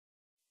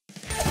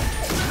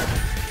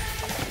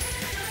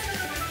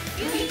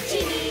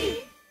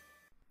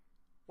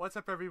What's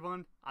up,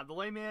 everyone? I'm the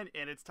Layman,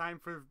 and it's time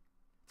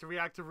to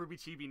react to RWBY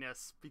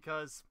chibiness,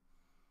 because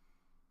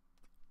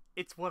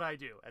it's what I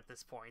do at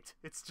this point.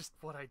 It's just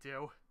what I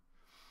do.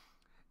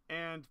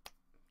 And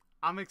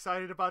I'm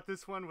excited about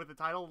this one with the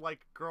title,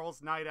 like,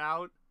 Girls' Night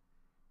Out.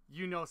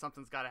 You know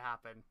something's gotta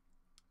happen.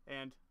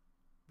 And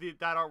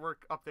that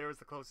artwork up there is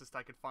the closest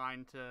I could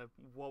find to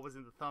what was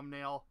in the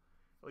thumbnail,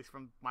 at least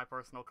from my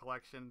personal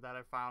collection that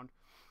I found.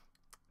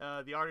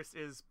 The artist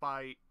is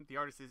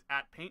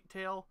at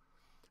Painttail.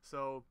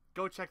 So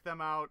go check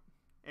them out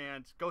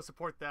and go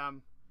support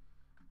them.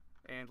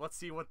 And let's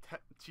see what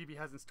Chibi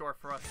has in store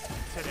for us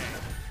today.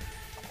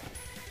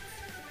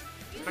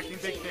 Expecting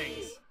big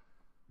things.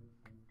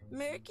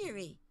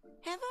 Mercury,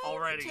 have I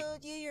Already. ever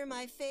told you you're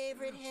my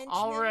favorite henchman?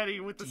 Already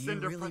with the Do you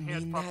cinder really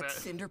hand mean puppet. that,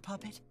 Cinder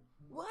Puppet?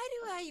 Why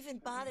do I even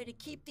bother to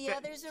keep the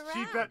others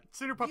around?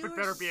 Cinder Puppet You're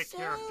better be a so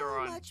character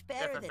on much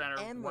better than FFN or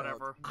Emerald.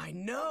 whatever. I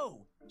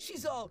know!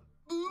 She's all,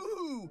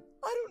 ooh!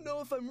 I don't know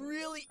if I'm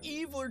really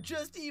evil or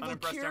just evil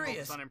Unimpressed curious.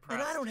 Emerald's And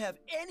unimpressed. I don't have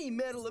any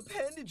metal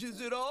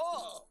appendages at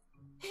all!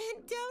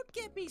 And don't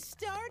get me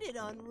started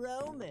on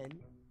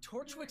Roman.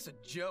 Torchwick's a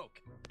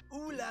joke.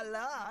 Ooh la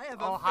la, I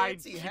have Oh, a hi,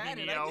 fancy Chibi hat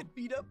and Neo. I get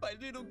beat up by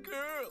little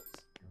girls.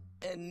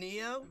 And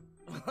Neo?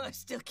 I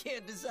still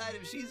can't decide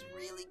if she's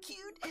really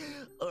cute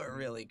or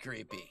really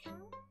creepy.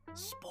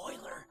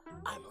 Spoiler,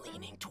 I'm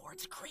leaning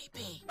towards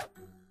creepy.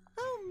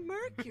 Oh,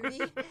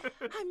 Mercury,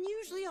 I'm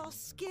usually all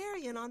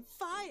scary and on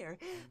fire,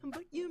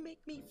 but you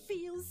make me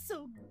feel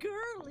so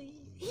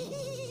girly.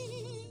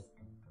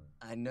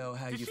 I know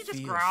how Did you she just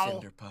feel, growl?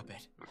 Cinder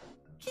Puppet.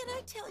 Can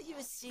I tell you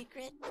a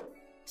secret?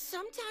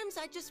 Sometimes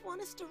I just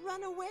want us to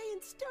run away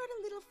and start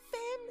a little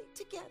family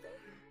together.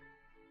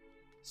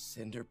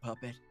 Cinder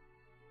Puppet,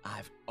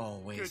 I've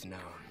always known.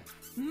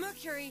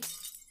 Mercury,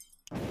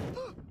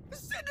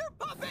 Cinder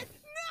Puppet,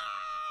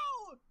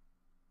 no!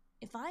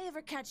 if I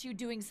ever catch you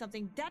doing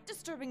something that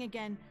disturbing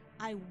again,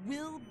 I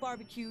will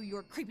barbecue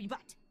your creepy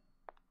butt.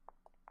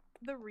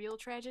 The real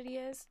tragedy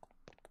is,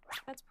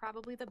 that's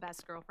probably the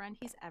best girlfriend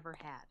he's ever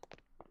had.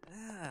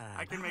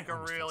 I can make a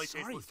really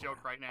tasteless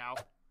joke right now.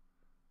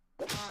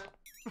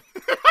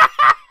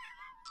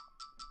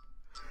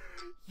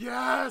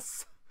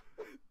 Yes!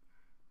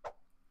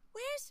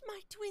 Where's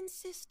my twin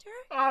sister?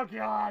 Oh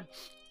god!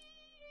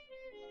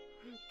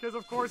 Because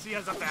of course he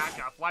has a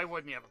backup. Why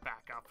wouldn't he have a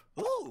backup?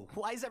 Ooh,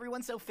 why is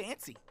everyone so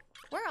fancy?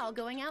 We're all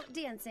going out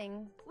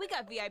dancing. We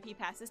got VIP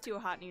passes to a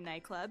hot new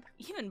nightclub.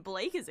 Even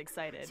Blake is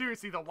excited.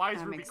 Seriously though, why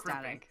is I'm RWBY creeping?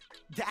 ecstatic.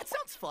 That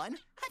sounds fun.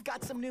 I've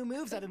got some new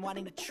moves I've been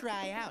wanting to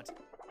try out.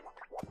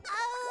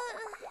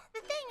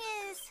 The thing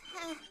is,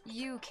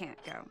 you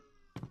can't go.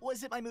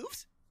 Was it my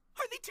moves?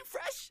 Are they too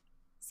fresh?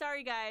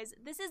 Sorry guys,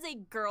 this is a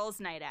girls'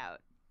 night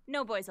out.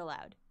 No boys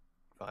allowed.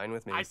 Fine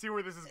with me. I see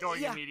where this is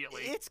going Yeah,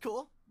 immediately. It's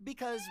cool,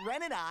 because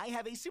Ren and I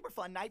have a super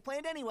fun night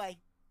planned anyway.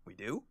 We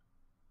do?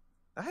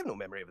 I have no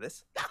memory of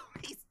this. Oh,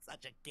 he's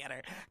such a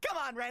kidder. Come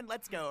on, Ren,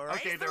 let's go right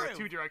Okay, there are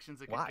through. two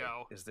directions it could Why?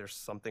 go. Is there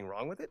something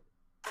wrong with it?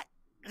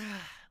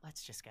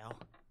 Let's just go.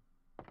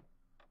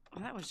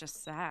 Well, that was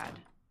just sad.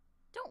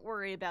 Don't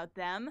worry about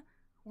them.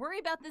 Worry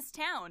about this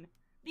town.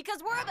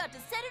 Because we're about to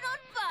set it on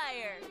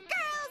fire!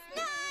 Girls'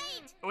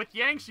 night! With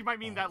Yang, she might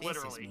mean that This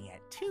is literally. me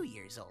at 2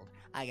 years old.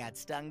 I got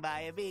stung by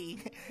a bee.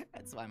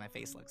 That's why my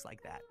face looks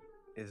like that.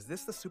 Is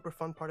this the super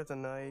fun part of the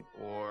night,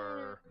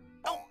 or...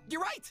 Oh,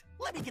 you're right!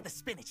 Let me get the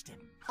spinach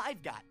dip.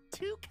 I've got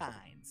 2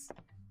 kinds.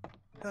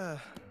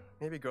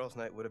 Maybe girls'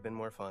 night would have been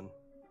more fun.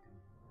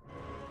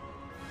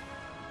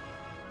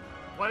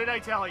 What did I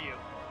tell you?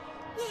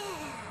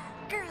 Yeah,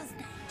 girls'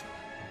 night.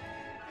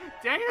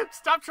 Dang it,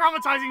 stop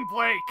traumatizing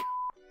Blake!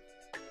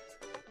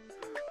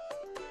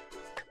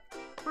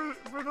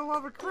 For the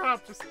love of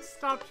crap, just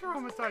stop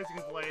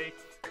traumatizing Blake.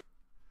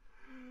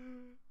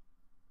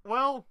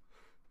 Well,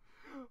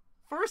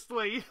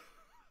 firstly,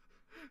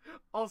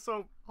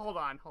 also, hold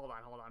on,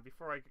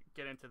 before I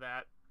get into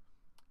that,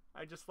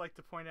 I'd just like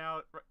to point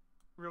out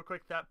real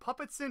quick that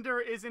Puppet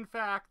Cinder is in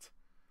fact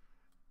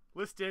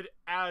listed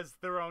as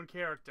their own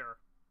character.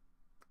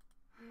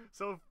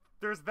 So,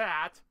 there's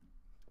that.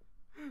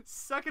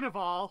 Second of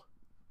all,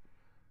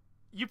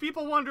 you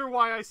people wonder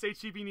why I say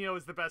Chibi Neo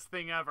is the best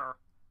thing ever.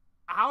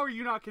 How are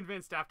you not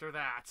convinced after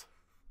that?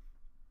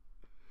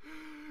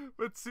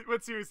 But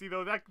seriously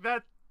though,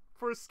 that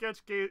first sketch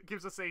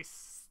gives us a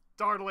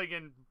startling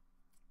and,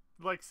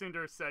 like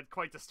Cinder said,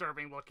 quite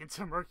disturbing look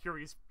into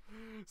Mercury's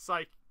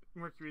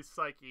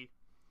psyche.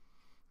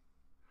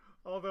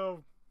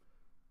 Although,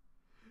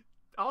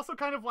 also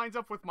kind of lines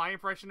up with my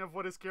impression of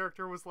what his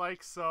character was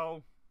like,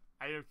 so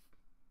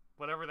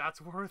whatever that's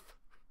worth.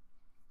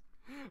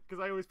 Because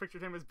I always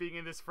pictured him as being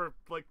in this for,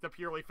 like, the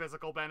purely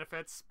physical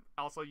benefits.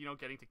 Also, you know,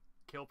 getting to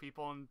kill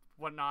people and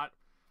whatnot.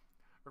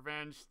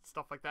 Revenge,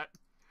 stuff like that.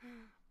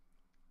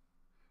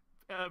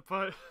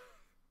 But...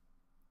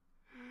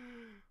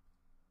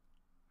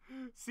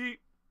 See,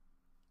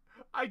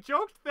 I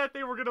joked that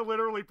they were going to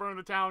literally burn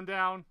the town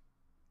down.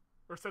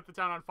 Or set the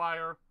town on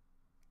fire.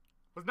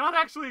 Was not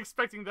actually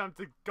expecting them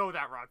to go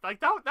that route. Like,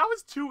 that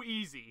was too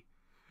easy.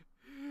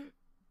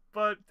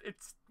 but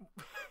it's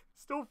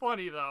still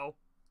funny though.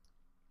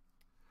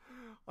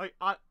 But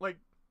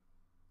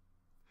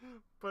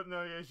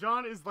no, yeah,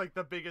 Jean is like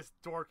the biggest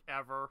dork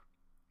ever.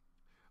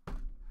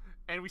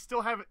 And I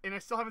still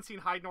haven't seen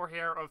hide nor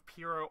hair of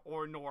Pyrrha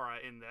or Nora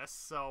in this,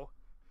 so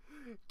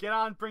get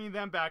on bringing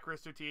them back,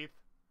 Rooster Teeth.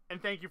 And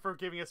thank you for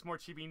giving us more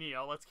Chibi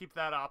Neo. Let's keep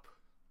that up.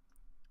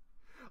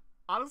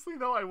 Honestly,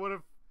 though, I would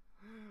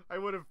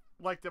have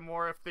liked it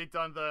more if they'd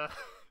done the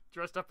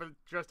dressed up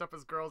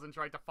as girls and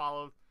tried to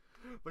follow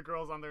the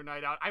girls on their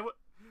night out.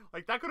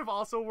 That could have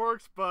also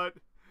worked, but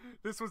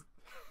this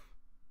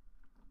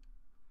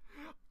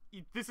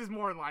is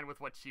more in line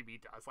with what Chibi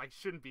does. Like,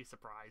 shouldn't be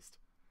surprised.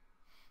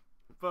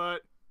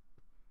 But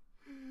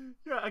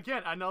yeah,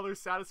 again, another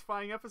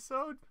satisfying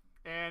episode,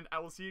 and I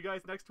will see you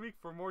guys next week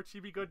for more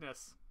Chibi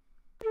goodness.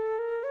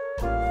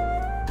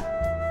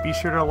 Be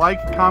sure to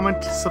like,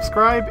 comment,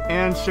 subscribe,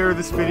 and share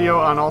this video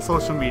on all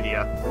social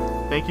media.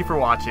 Thank you for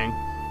watching.